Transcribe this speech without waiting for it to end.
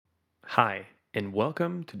Hi, and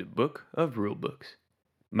welcome to the Book of Rulebooks.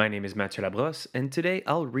 My name is Mathieu Labrosse, and today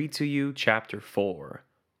I'll read to you Chapter 4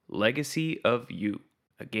 Legacy of You,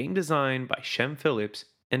 a game designed by Shem Phillips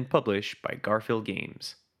and published by Garfield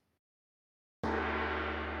Games.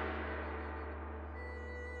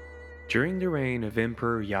 During the reign of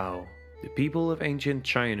Emperor Yao, the people of ancient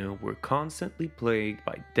China were constantly plagued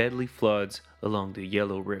by deadly floods along the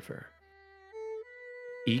Yellow River.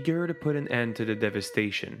 Eager to put an end to the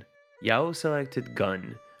devastation, Yao selected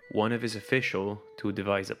Gun, one of his officials, to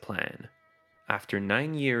devise a plan. After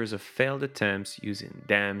 9 years of failed attempts using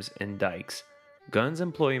dams and dikes, Gun's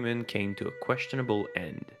employment came to a questionable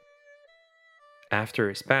end. After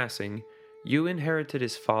his passing, Yu inherited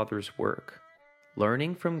his father's work.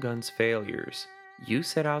 Learning from Gun's failures, Yu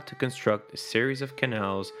set out to construct a series of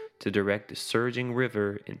canals to direct the surging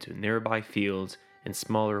river into nearby fields and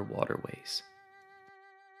smaller waterways.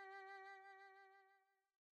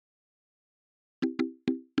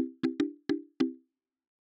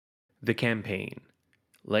 The campaign.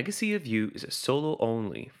 Legacy of You is a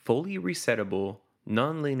solo-only, fully resettable,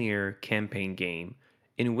 non-linear campaign game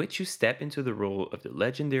in which you step into the role of the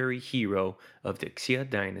legendary hero of the Xia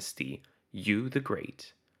dynasty, Yu the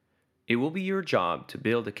Great. It will be your job to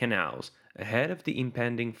build the canals ahead of the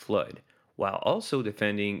impending flood, while also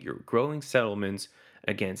defending your growing settlements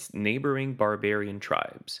against neighboring barbarian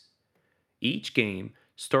tribes. Each game,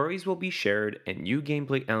 stories will be shared and new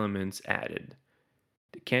gameplay elements added.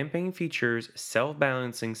 The campaign features a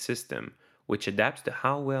self-balancing system which adapts to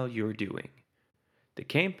how well you're doing. The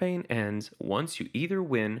campaign ends once you either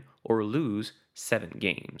win or lose 7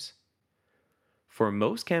 games. For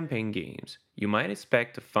most campaign games, you might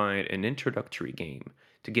expect to find an introductory game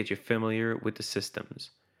to get you familiar with the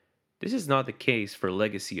systems. This is not the case for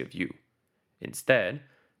Legacy of You. Instead,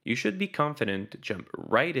 you should be confident to jump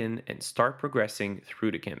right in and start progressing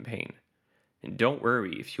through the campaign. And don't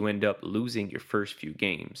worry if you end up losing your first few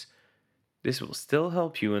games. This will still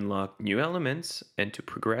help you unlock new elements and to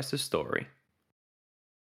progress the story.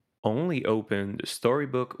 Only open the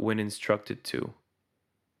storybook when instructed to.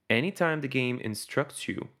 Anytime the game instructs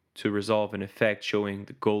you to resolve an effect showing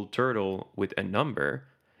the gold turtle with a number,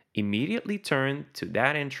 immediately turn to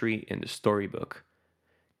that entry in the storybook.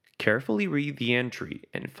 Carefully read the entry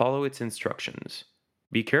and follow its instructions.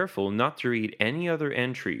 Be careful not to read any other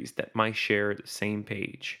entries that might share the same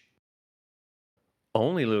page.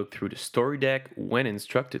 Only look through the story deck when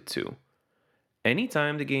instructed to.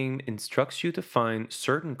 Anytime the game instructs you to find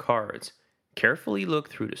certain cards, carefully look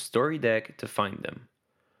through the story deck to find them.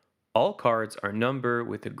 All cards are numbered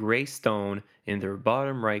with a gray stone in their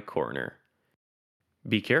bottom right corner.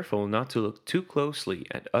 Be careful not to look too closely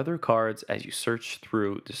at other cards as you search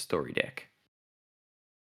through the story deck.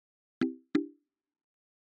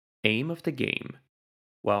 Aim of the game.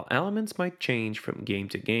 While elements might change from game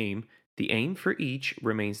to game, the aim for each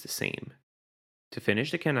remains the same: to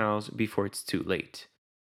finish the canals before it's too late.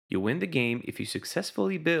 You win the game if you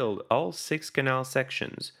successfully build all 6 canal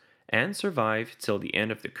sections and survive till the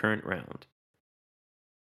end of the current round.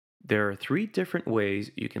 There are 3 different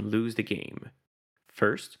ways you can lose the game.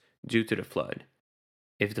 First, due to the flood.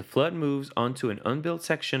 If the flood moves onto an unbuilt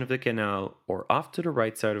section of the canal or off to the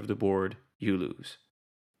right side of the board, you lose.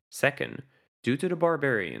 Second, due to the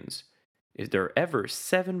barbarians. If there are ever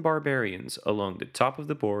 7 barbarians along the top of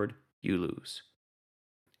the board, you lose.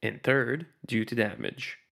 And third, due to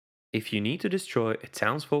damage. If you need to destroy a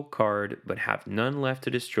townsfolk card but have none left to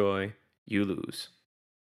destroy, you lose.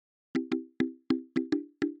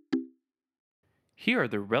 Here are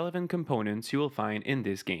the relevant components you will find in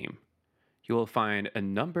this game. You will find a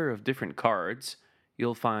number of different cards.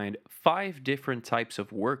 You'll find 5 different types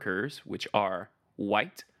of workers, which are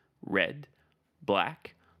white, red,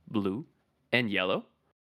 black, blue, and yellow.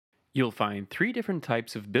 You'll find 3 different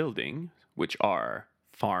types of building, which are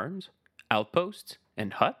farms, outposts,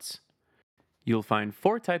 and huts. You'll find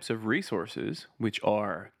 4 types of resources, which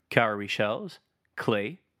are cowrie shells,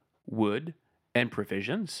 clay, wood, and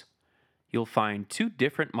provisions. You'll find 2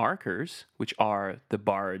 different markers, which are the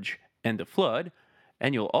barge and the flood,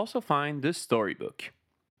 and you'll also find the storybook.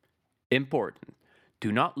 Important: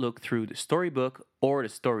 do not look through the storybook or the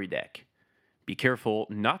story deck. Be careful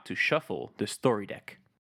not to shuffle the story deck.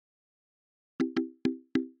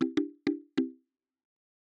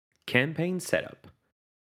 Campaign setup.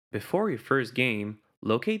 Before your first game,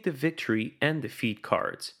 locate the victory and defeat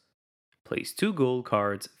cards. Place 2 gold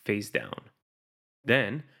cards face down.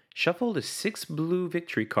 Then, shuffle the 6 blue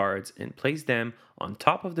victory cards and place them on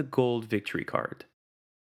top of the gold victory card.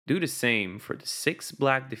 Do the same for the 6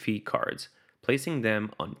 black defeat cards, placing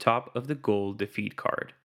them on top of the gold defeat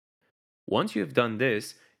card. Once you have done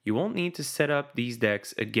this, you won't need to set up these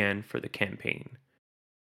decks again for the campaign.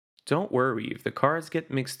 Don't worry if the cards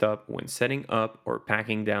get mixed up when setting up or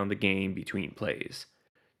packing down the game between plays.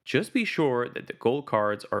 Just be sure that the gold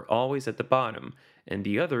cards are always at the bottom and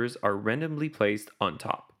the others are randomly placed on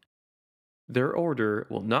top. Their order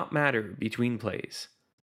will not matter between plays.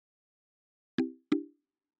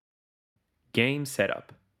 Game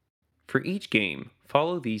setup. For each game,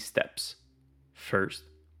 follow these steps. First,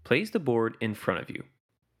 place the board in front of you.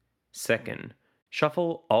 Second,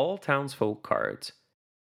 shuffle all townsfolk cards.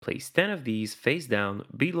 Place 10 of these face down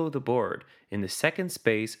below the board in the second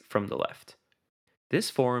space from the left. This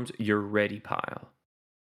forms your ready pile.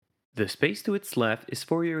 The space to its left is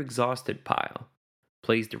for your exhausted pile.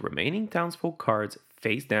 Place the remaining townsfolk cards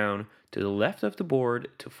face down to the left of the board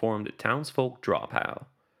to form the townsfolk draw pile.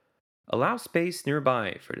 Allow space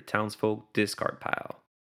nearby for the townsfolk discard pile.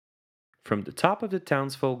 From the top of the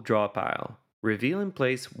townsfolk draw pile, reveal and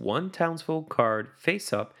place one townsfolk card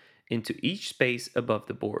face up into each space above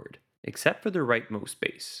the board, except for the rightmost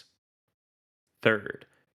space. Third,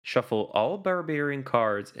 shuffle all barbarian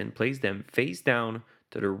cards and place them face down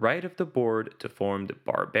to the right of the board to form the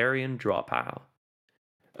barbarian draw pile.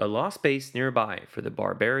 Allow space nearby for the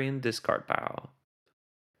barbarian discard pile.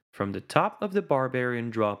 From the top of the barbarian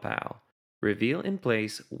draw pile, reveal and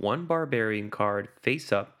place one barbarian card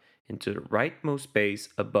face up into the rightmost space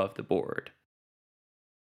above the board.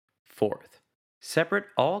 Fourth, separate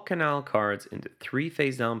all canal cards into 3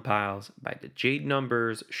 face down piles by the jade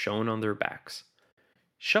numbers shown on their backs.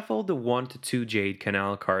 Shuffle the 1 to 2 jade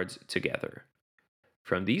canal cards together.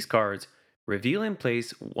 From these cards, reveal and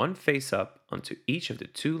place one face up onto each of the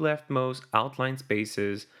 2 leftmost outline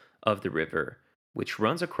spaces of the river, which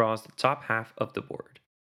runs across the top half of the board.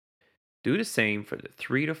 Do the same for the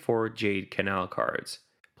 3 to 4 jade canal cards,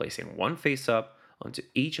 placing one face up onto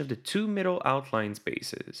each of the 2 middle outline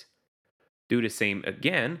spaces. Do the same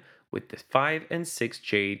again with the 5 and 6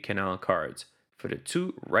 jade canal cards for the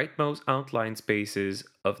 2 rightmost outline spaces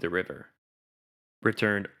of the river.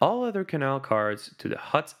 Return all other canal cards to the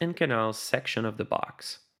huts and canals section of the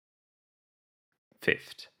box.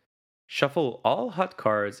 Fifth, shuffle all hut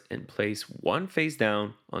cards and place one face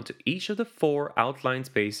down onto each of the 4 outline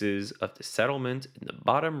spaces of the settlement in the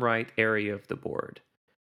bottom right area of the board.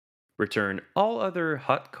 Return all other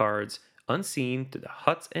hut cards unseen to the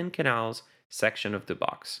huts and canals section of the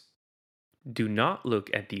box. Do not look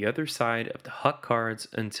at the other side of the hut cards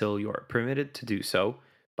until you are permitted to do so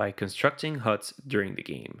by constructing huts during the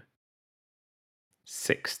game.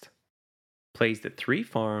 Sixth, place the 3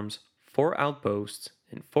 farms, 4 outposts,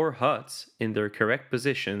 and 4 huts in their correct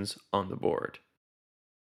positions on the board.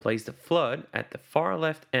 Place the flood at the far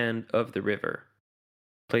left end of the river.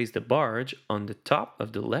 Place the barge on the top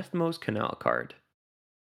of the leftmost canal card.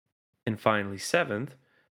 And finally, 7th,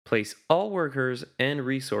 place all workers and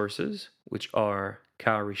resources, which are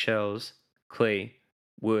cowrie shells, clay,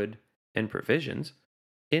 wood, and provisions,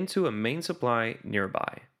 into a main supply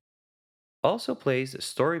nearby. Also place a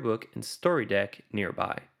storybook and story deck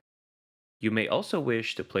nearby. You may also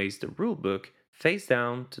wish to place the rulebook face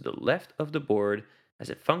down to the left of the board as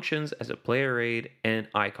it functions as a player aid and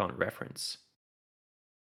icon reference.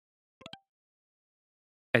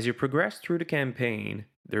 As you progress through the campaign,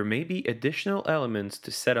 there may be additional elements to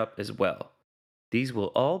set up as well. These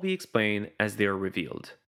will all be explained as they are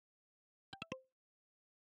revealed.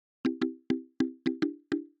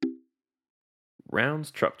 Round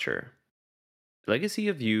structure. Legacy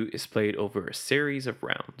of You is played over a series of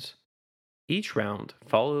rounds. Each round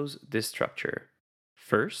follows this structure.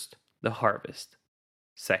 First, the harvest.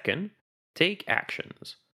 Second, take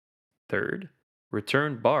actions. Third,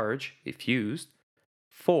 return barge if used.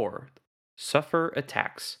 Fourth, suffer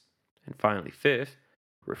attacks. And finally, fifth,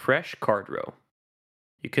 refresh card row.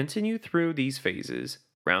 You continue through these phases,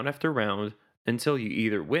 round after round, until you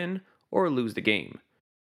either win or lose the game.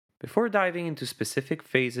 Before diving into specific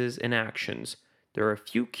phases and actions, there are a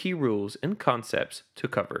few key rules and concepts to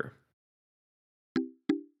cover.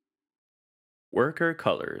 Worker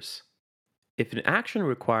colors. If an action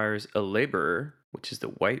requires a laborer, which is the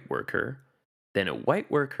white worker, then a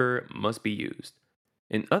white worker must be used.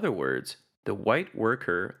 In other words, the white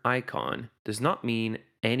worker icon does not mean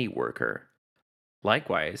any worker.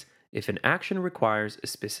 Likewise, if an action requires a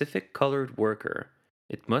specific colored worker,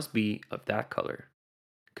 it must be of that color.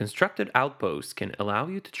 Constructed outposts can allow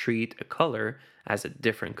you to treat a color as a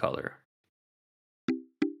different color.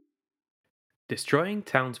 Destroying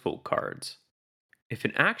townsfolk cards. If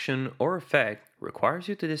an action or effect requires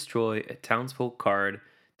you to destroy a townsfolk card,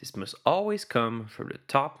 this must always come from the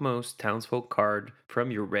topmost townsfolk card from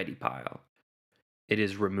your ready pile. It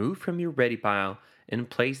is removed from your ready pile and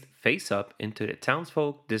placed face up into the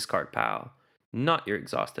townsfolk discard pile, not your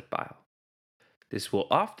exhausted pile. This will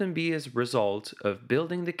often be as a result of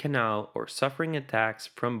building the canal or suffering attacks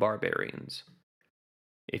from barbarians.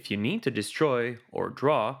 If you need to destroy or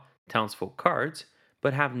draw townsfolk cards,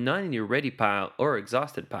 but have none in your ready pile or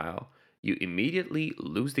exhausted pile, you immediately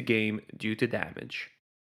lose the game due to damage.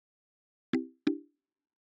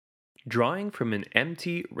 Drawing from an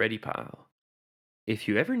empty ready pile. If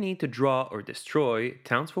you ever need to draw or destroy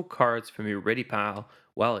townsfolk cards from your ready pile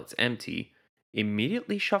while it's empty,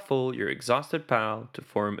 immediately shuffle your exhausted pile to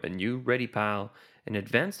form a new ready pile and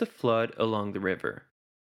advance the flood along the river.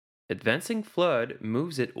 Advancing flood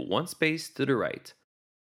moves it one space to the right.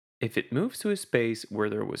 If it moves to a space where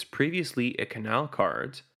there was previously a canal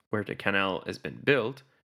card, where the canal has been built,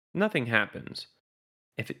 nothing happens.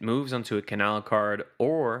 If it moves onto a canal card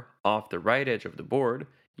or off the right edge of the board,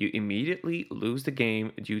 you immediately lose the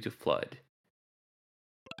game due to flood.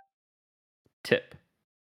 Tip: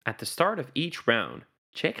 at the start of each round,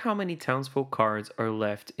 check how many townsfolk cards are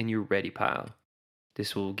left in your ready pile.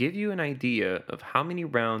 This will give you an idea of how many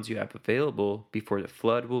rounds you have available before the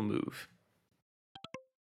flood will move.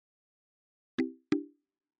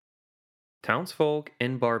 Townsfolk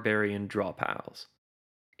and Barbarian draw piles.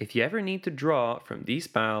 If you ever need to draw from these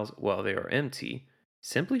piles while they are empty,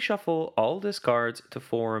 simply shuffle all discards to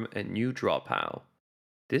form a new draw pile.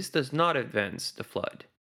 This does not advance the flood.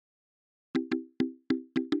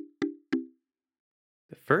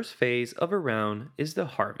 The first phase of a round is the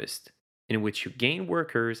harvest, in which you gain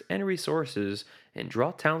workers and resources and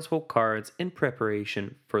draw townsfolk cards in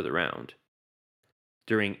preparation for the round.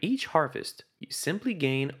 During each harvest, you simply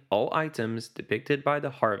gain all items depicted by the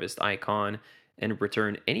harvest icon and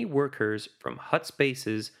return any workers from hut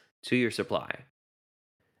spaces to your supply.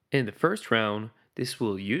 In the first round, this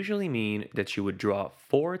will usually mean that you would draw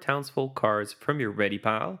 4 townsfolk cards from your ready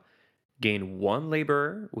pile, gain 1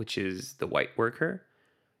 laborer, which is the white worker,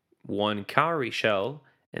 1 cowrie shell,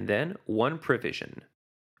 and then 1 provision.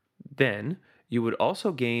 Then, you would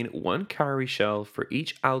also gain 1 cowrie shell for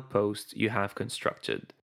each outpost you have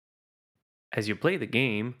constructed. As you play the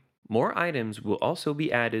game, more items will also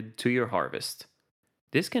be added to your harvest.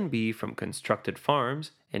 This can be from constructed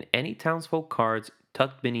farms and any townsfolk cards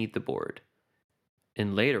tucked beneath the board.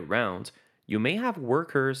 In later rounds, you may have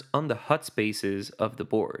workers on the hut spaces of the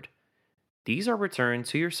board. These are returned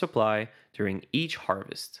to your supply during each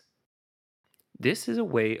harvest. This is a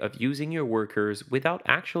way of using your workers without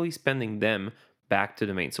actually spending them back to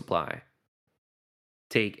the main supply.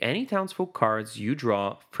 Take any townsfolk cards you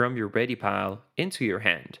draw from your ready pile into your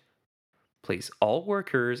hand. Place all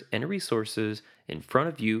workers and resources in front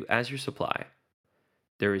of you as your supply.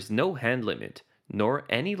 There is no hand limit, nor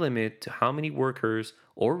any limit to how many workers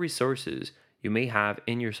or resources you may have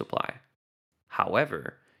in your supply.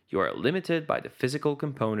 However, you are limited by the physical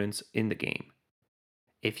components in the game.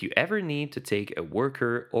 If you ever need to take a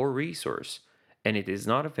worker or resource and it is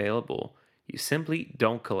not available, you simply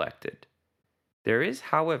don't collect it. There is,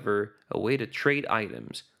 however, a way to trade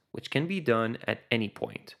items, which can be done at any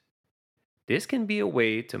point. This can be a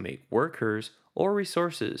way to make workers or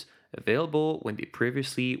resources available when they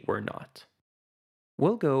previously were not.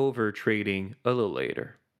 We'll go over trading a little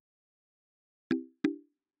later. The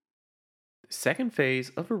second phase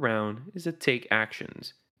of a round is the take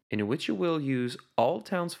actions, in which you will use all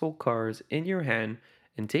townsfolk cards in your hand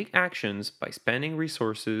and take actions by spending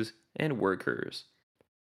resources and workers.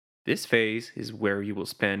 This phase is where you will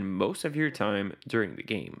spend most of your time during the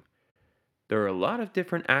game. There are a lot of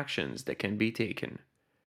different actions that can be taken.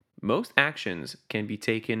 Most actions can be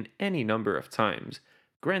taken any number of times,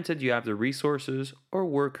 granted you have the resources or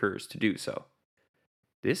workers to do so.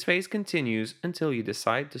 This phase continues until you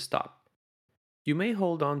decide to stop. You may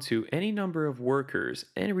hold on to any number of workers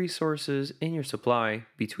and resources in your supply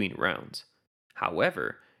between rounds.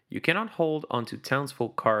 However, you cannot hold onto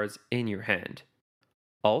townsfolk cards in your hand.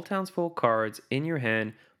 All townsfolk cards in your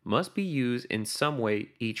hand must be used in some way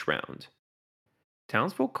each round.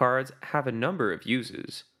 Townsfolk cards have a number of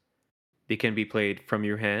uses. They can be played from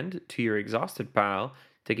your hand to your exhausted pile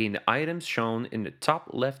to gain the items shown in the top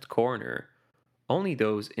left corner, only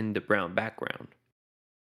those in the brown background.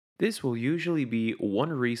 This will usually be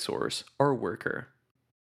 1 resource or worker.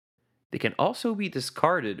 They can also be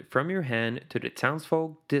discarded from your hand to the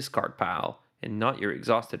townsfolk discard pile and not your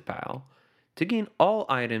exhausted pile to gain all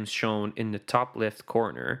items shown in the top left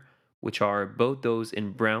corner, which are both those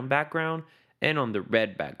in brown background and on the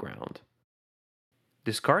red background.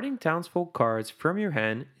 Discarding townsfolk cards from your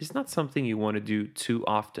hand is not something you want to do too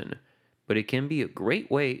often, but it can be a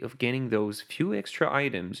great way of gaining those few extra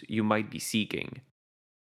items you might be seeking.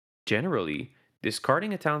 Generally,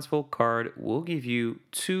 Discarding a townsfolk card will give you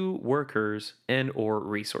 2 workers and/or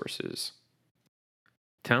resources.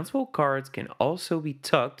 Townsfolk cards can also be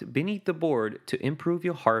tucked beneath the board to improve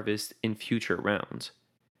your harvest in future rounds.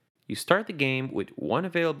 You start the game with 1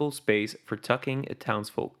 available space for tucking a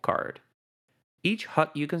townsfolk card. Each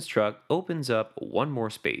hut you construct opens up 1 more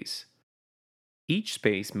space. Each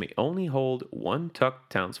space may only hold 1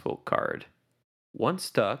 tucked townsfolk card. Once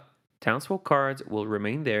tucked, townsfolk cards will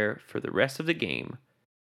remain there for the rest of the game.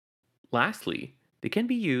 Lastly, they can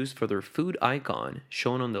be used for their food icon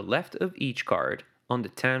shown on the left of each card on the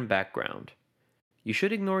tan background. You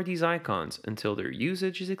should ignore these icons until their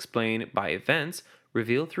usage is explained by events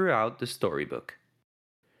revealed throughout the storybook.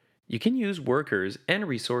 You can use workers and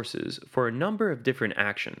resources for a number of different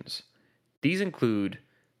actions. These include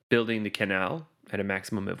building the canal at a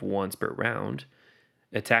maximum of once per round,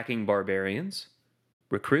 attacking barbarians,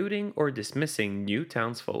 recruiting or dismissing new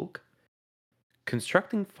townsfolk,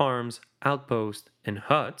 constructing farms, outposts, and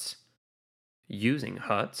huts, using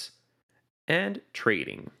huts, and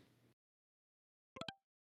trading.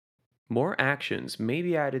 More actions may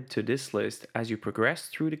be added to this list as you progress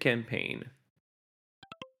through the campaign.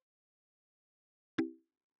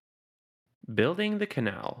 Building the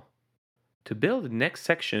canal. To build the next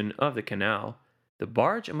section of the canal, the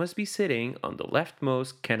barge must be sitting on the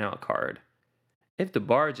leftmost canal card. If the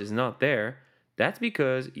barge is not there, that's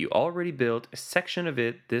because you already built a section of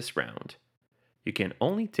it this round. You can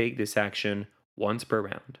only take this action once per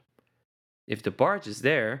round. If the barge is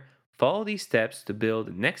there, follow these steps to build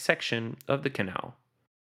the next section of the canal.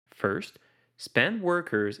 First, spend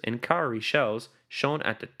workers and cowrie shells shown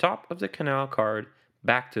at the top of the canal card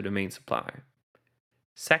back to the main supply.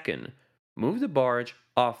 Second, move the barge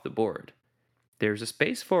off the board. There's a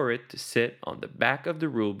space for it to sit on the back of the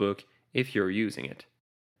rulebook if you're using it.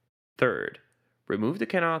 Third, remove the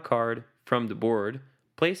canal card from the board,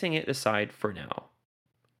 placing it aside for now.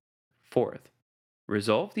 Fourth,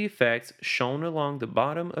 resolve the effects shown along the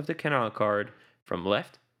bottom of the canal card from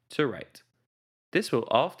left to right. This will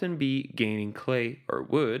often be gaining clay or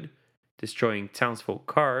wood, destroying townsfolk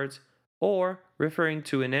cards, or referring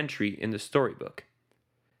to an entry in the storybook.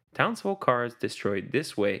 Townsfolk cards destroyed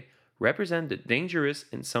this way represent the dangerous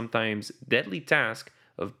and sometimes deadly task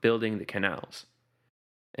of building the canals.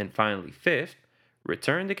 And finally, fifth,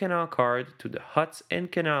 return the canal card to the huts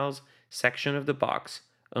and canals section of the box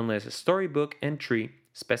unless a storybook entry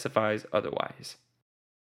specifies otherwise.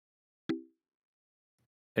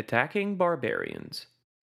 Attacking barbarians.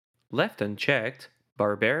 Left unchecked,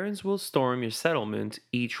 barbarians will storm your settlement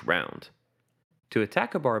each round. To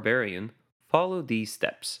attack a barbarian, follow these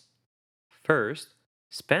steps. First,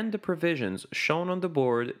 spend the provisions shown on the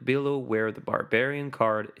board below where the barbarian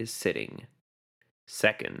card is sitting.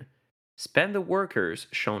 Second, spend the workers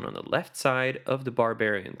shown on the left side of the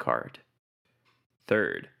barbarian card.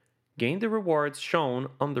 Third, gain the rewards shown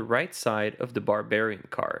on the right side of the barbarian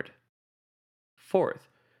card. Fourth,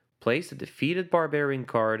 place the defeated barbarian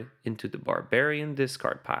card into the barbarian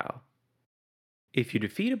discard pile. If you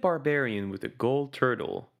defeat a barbarian with a gold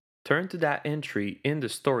turtle, turn to that entry in the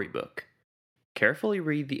storybook. Carefully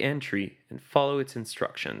read the entry and follow its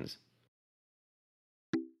instructions.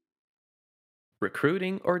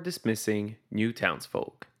 Recruiting or dismissing new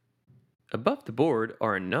townsfolk. Above the board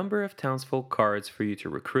are a number of townsfolk cards for you to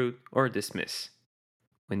recruit or dismiss.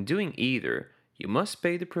 When doing either, you must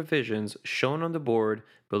pay the provisions shown on the board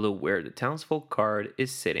below where the townsfolk card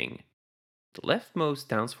is sitting. The leftmost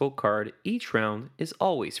townsfolk card each round is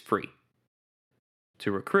always free.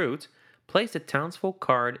 To recruit, place the townsfolk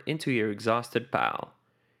card into your exhausted pile.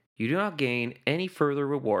 You do not gain any further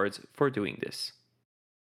rewards for doing this.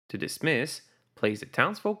 To dismiss, place the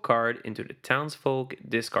townsfolk card into the townsfolk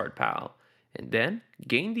discard pile, and then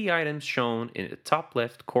gain the items shown in the top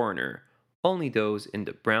left corner, only those in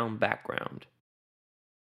the brown background.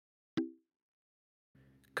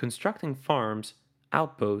 Constructing farms,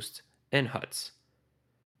 outposts, and huts.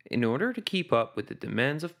 In order to keep up with the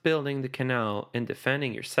demands of building the canal and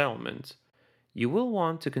defending your settlement, you will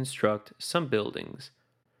want to construct some buildings.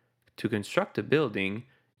 To construct a building,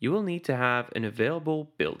 you will need to have an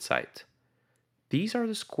available build site. These are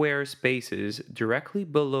the square spaces directly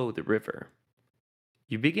below the river.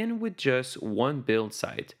 You begin with just 1 build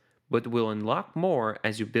site, but will unlock more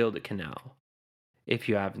as you build a canal. If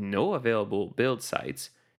you have no available build sites,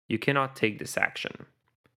 you cannot take this action.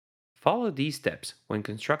 Follow these steps when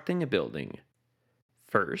constructing a building.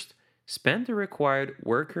 First, spend the required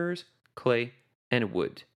workers, clay, and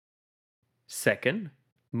wood. Second,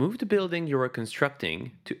 move the building you are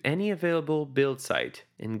constructing to any available build site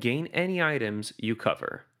and gain any items you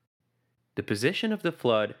cover. The position of the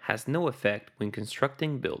flood has no effect when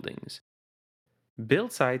constructing buildings.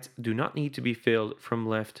 Build sites do not need to be filled from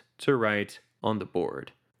left to right on the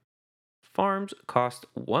board. Farms cost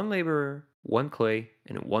one laborer, one clay,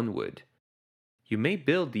 and one wood. You may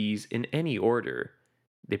build these in any order.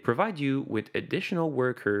 They provide you with additional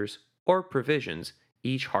workers or provisions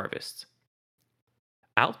each harvest.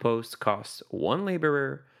 Outposts cost one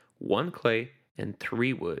laborer, one clay, and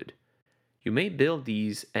three wood. You may build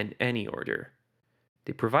these in any order.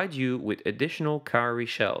 They provide you with additional cowrie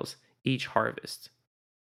shells each harvest.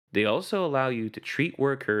 They also allow you to treat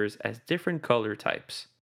workers as different color types.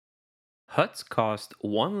 Huts cost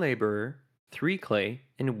one laborer, three clay,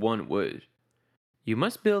 and one wood. You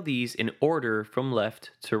must build these in order from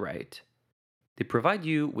left to right. They provide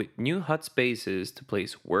you with new hut spaces to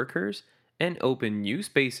place workers and open new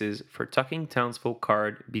spaces for tucking townsfolk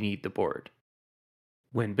card beneath the board.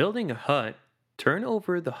 When building a hut, turn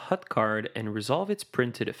over the hut card and resolve its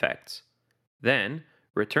printed effects. Then,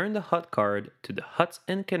 return the hut card to the Huts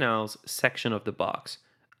and Canals section of the box,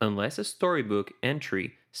 unless a storybook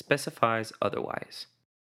entry specifies otherwise.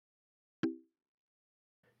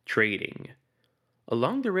 Trading.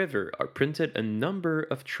 Along the river are printed a number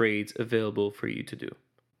of trades available for you to do.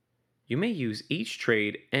 You may use each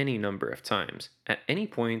trade any number of times, at any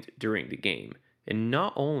point during the game, and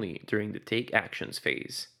not only during the take actions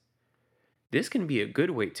phase. This can be a good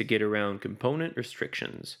way to get around component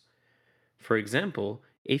restrictions. For example,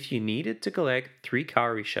 if you needed to collect 3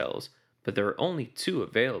 cowrie shells, but there are only 2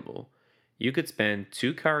 available, you could spend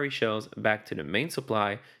 2 cowrie shells back to the main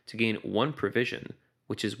supply to gain 1 provision,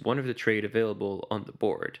 which is one of the trade available on the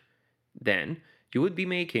board. Then, you would be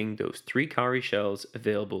making those 3 cowrie shells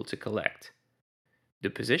available to collect. The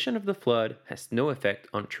position of the flood has no effect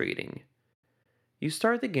on trading. You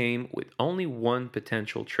start the game with only 1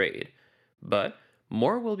 potential trade, but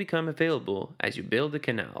more will become available as you build the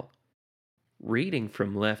canal. Reading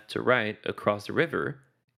from left to right across the river,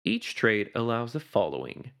 each trade allows the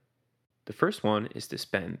following. The first one is to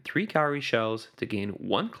spend 3 cowrie shells to gain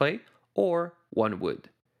 1 clay or 1 wood.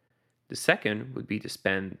 The second would be to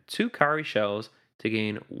spend 2 cowrie shells to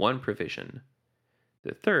gain 1 provision.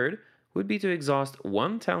 The third would be to exhaust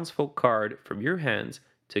 1 townsfolk card from your hands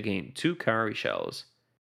to gain 2 cowrie shells.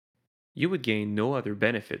 You would gain no other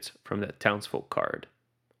benefits from that townsfolk card.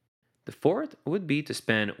 The fourth would be to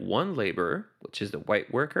spend 1 laborer, which is the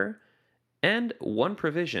white worker, and 1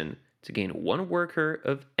 provision to gain 1 worker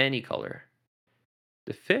of any color.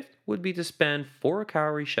 The fifth would be to spend 4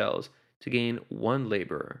 cowrie shells to gain 1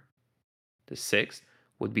 laborer. The sixth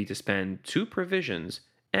would be to spend 2 provisions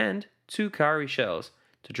and 2 cowrie shells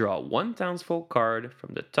to draw 1 townsfolk card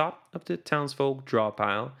from the top of the townsfolk draw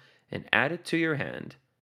pile and add it to your hand.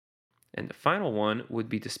 And the final one would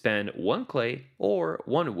be to spend 1 clay or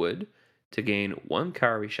 1 wood to gain 1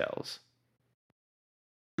 cowrie shells.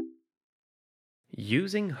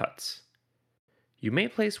 Using huts. You may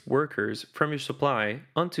place workers from your supply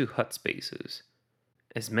onto hut spaces.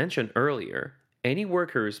 As mentioned earlier, any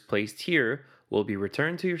workers placed here will be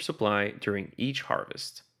returned to your supply during each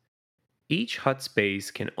harvest. Each hut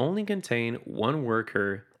space can only contain 1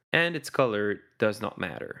 worker and its color does not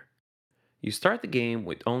matter. You start the game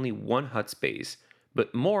with only 1 hut space,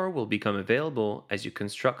 but more will become available as you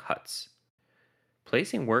construct huts.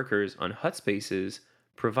 Placing workers on hut spaces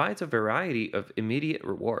provides a variety of immediate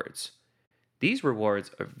rewards. These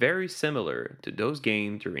rewards are very similar to those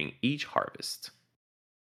gained during each harvest.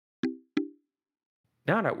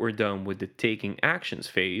 Now that we're done with the taking actions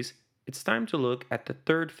phase, it's time to look at the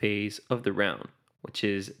third phase of the round, which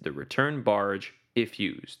is the return barge if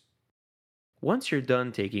used. Once you're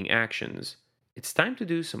done taking actions, it's time to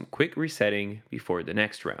do some quick resetting before the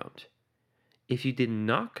next round. If you did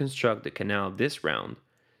not construct the canal this round,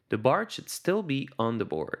 the barge should still be on the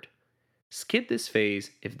board. Skip this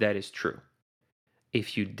phase if that is true.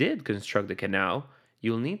 If you did construct the canal,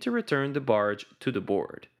 you'll need to return the barge to the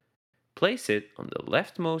board. Place it on the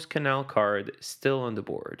leftmost canal card still on the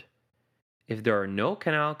board. If there are no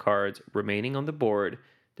canal cards remaining on the board,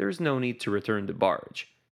 there is no need to return the barge.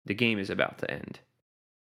 The game is about to end.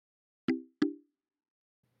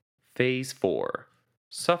 Phase 4.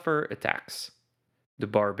 Suffer attacks. The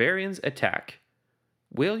barbarians attack.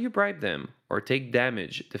 Will you bribe them or take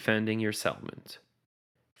damage defending your settlement?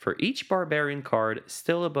 For each barbarian card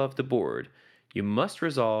still above the board, you must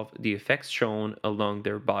resolve the effects shown along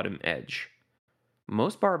their bottom edge.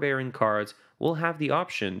 Most barbarian cards will have the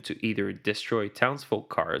option to either destroy townsfolk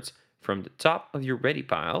cards from the top of your ready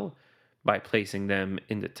pile by placing them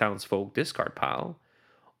in the townsfolk discard pile,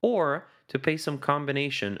 or to pay some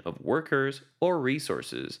combination of workers or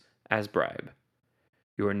resources as bribe.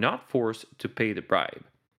 You are not forced to pay the bribe.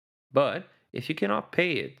 But if you cannot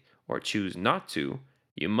pay it or choose not to,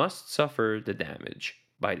 you must suffer the damage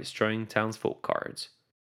by destroying townsfolk cards.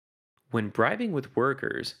 When bribing with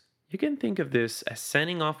workers, you can think of this as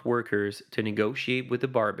sending off workers to negotiate with the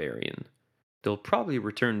barbarian. They'll probably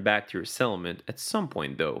return back to your settlement at some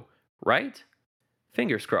point, though, right?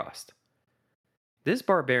 Fingers crossed. This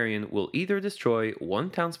barbarian will either destroy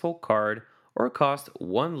one townsfolk card or cost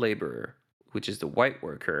one laborer, which is the white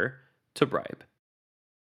worker, to bribe.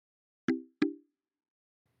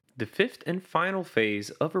 The fifth and final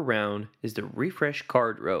phase of a round is the refresh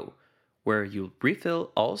card row, where you'll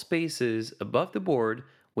refill all spaces above the board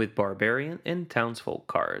with barbarian and townsfolk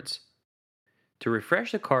cards. To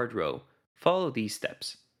refresh the card row, follow these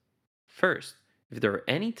steps. First, if there are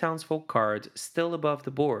any townsfolk cards still above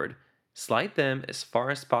the board, slide them as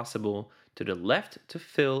far as possible to the left to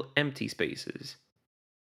fill empty spaces.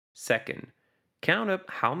 Second, count up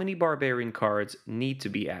how many barbarian cards need to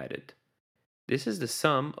be added. This is the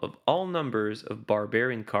sum of all numbers of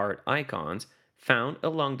barbarian card icons found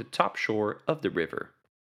along the top shore of the river.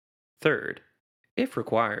 Third, if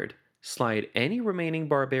required, slide any remaining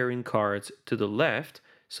barbarian cards to the left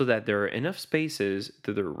so that there are enough spaces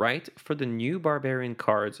to the right for the new barbarian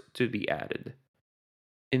cards to be added.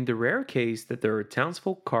 In the rare case that there are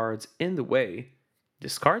townsfolk cards in the way,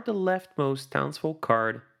 discard the leftmost townsfolk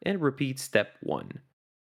card and repeat step 1.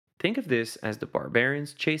 Think of this as the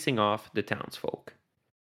barbarians chasing off the townsfolk.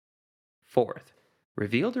 Fourth,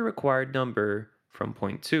 reveal the required number from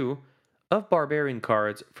point 2 of barbarian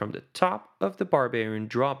cards from the top of the barbarian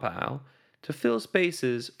draw pile to fill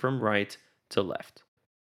spaces from right to left.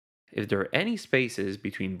 If there are any spaces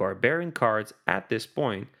between barbarian cards at this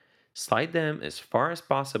point, slide them as far as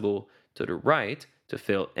possible to the right to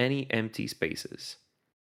fill any empty spaces.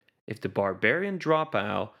 If the barbarian draw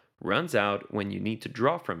pile runs out when you need to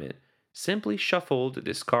draw from it, simply shuffle the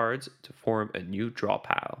discards to form a new draw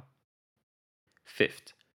pile.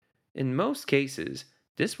 Fifth, in most cases,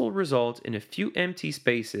 this will result in a few empty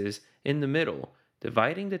spaces in the middle,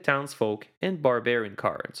 dividing the townsfolk and barbarian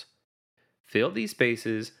cards. Fill these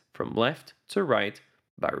spaces from left to right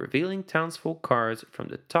by revealing townsfolk cards from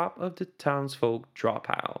the top of the townsfolk draw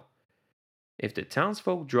pile. If the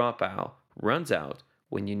townsfolk draw pile runs out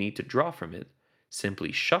when you need to draw from it,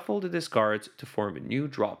 simply shuffle the discards to form a new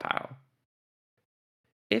draw pile.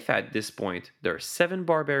 If at this point there are 7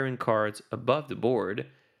 barbarian cards above the board,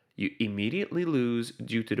 you immediately lose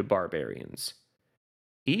due to the barbarians.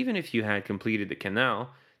 Even if you had completed the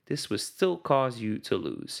canal, this would still cause you to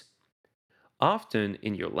lose. Often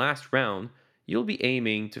in your last round, you'll be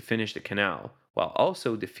aiming to finish the canal while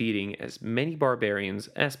also defeating as many barbarians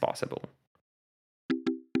as possible.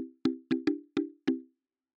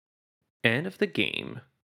 End of the game.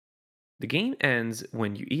 The game ends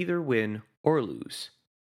when you either win or lose.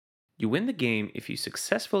 You win the game if you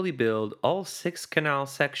successfully build all 6 canal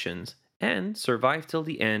sections and survive till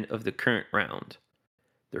the end of the current round.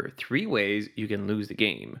 There are 3 ways you can lose the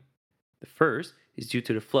game. The first is due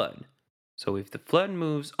to the flood. So if the flood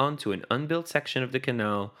moves onto an unbuilt section of the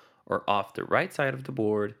canal or off the right side of the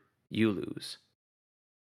board, you lose.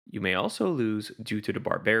 You may also lose due to the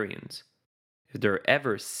barbarians. If there are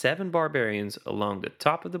ever 7 barbarians along the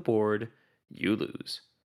top of the board, you lose.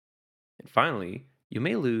 And finally, you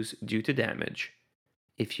may lose due to damage.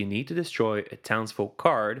 If you need to destroy a townsfolk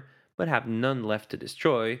card but have none left to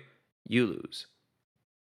destroy, you lose.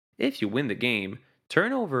 If you win the game,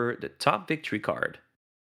 turn over the top victory card.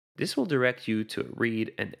 This will direct you to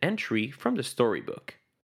read an entry from the storybook.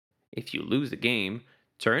 If you lose the game,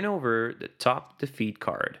 turn over the top defeat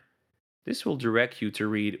card. This will direct you to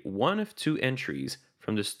read one of 2 entries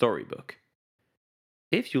from the storybook.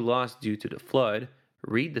 If you lost due to the flood,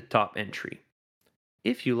 read the top entry.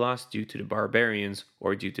 If you lost due to the barbarians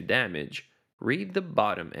or due to damage, read the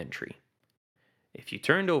bottom entry. If you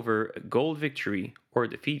turned over a gold victory or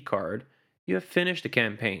defeat card, you have finished the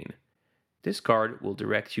campaign. This card will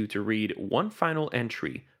direct you to read one final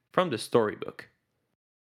entry from the storybook.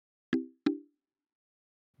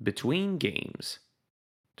 Between games.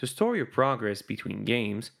 To store your progress between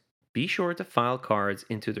games, be sure to file cards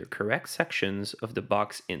into their correct sections of the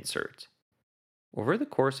box insert. Over the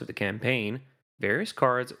course of the campaign, various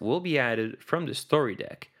cards will be added from the story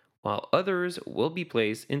deck, while others will be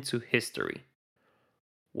placed into history.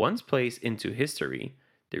 Once placed into history,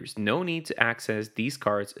 there is no need to access these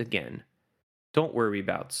cards again. Don't worry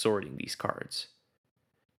about sorting these cards.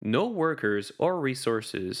 No workers or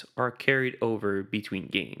resources are carried over between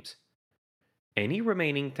games. Any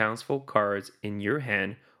remaining townsfolk cards in your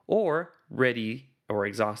hand or ready or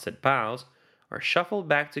exhausted piles are shuffled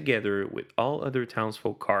back together with all other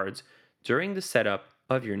townsfolk cards during the setup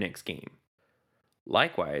of your next game.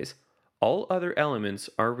 Likewise, all other elements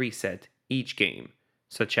are reset each game,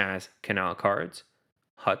 such as canal cards,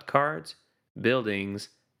 hut cards, buildings,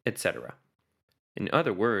 etc. In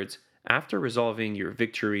other words, after resolving your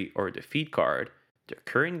victory or defeat card, the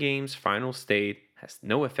current game's final state has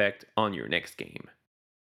no effect on your next game.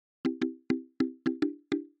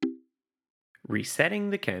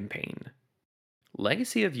 Resetting the campaign.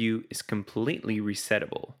 Legacy of You is completely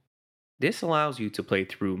resettable. This allows you to play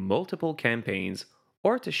through multiple campaigns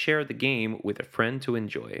or to share the game with a friend to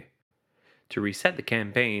enjoy. To reset the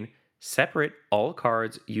campaign, separate all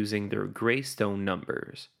cards using their Greystone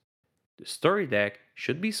numbers. The story deck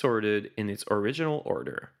should be sorted in its original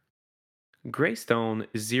order. Greystone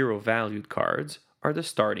zero valued cards are the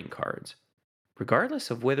starting cards.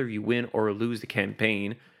 Regardless of whether you win or lose the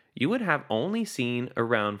campaign, you would have only seen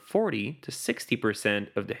around 40 to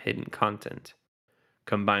 60% of the hidden content.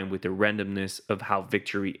 Combined with the randomness of how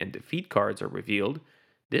victory and defeat cards are revealed,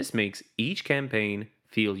 this makes each campaign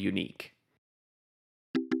feel unique.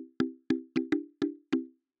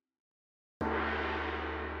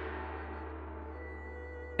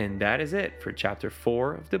 And that is it for Chapter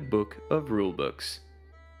 4 of the Book of Rulebooks,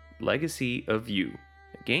 Legacy of You,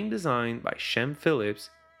 a game designed by Shem Phillips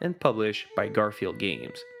and published by Garfield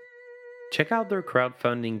Games. Check out their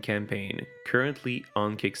crowdfunding campaign, currently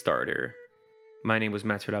on Kickstarter. My name was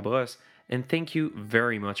Mathieu Labrosse, and thank you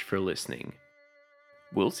very much for listening.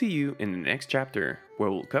 We'll see you in the next chapter, where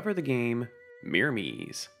we'll cover the game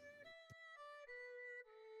Myrmes.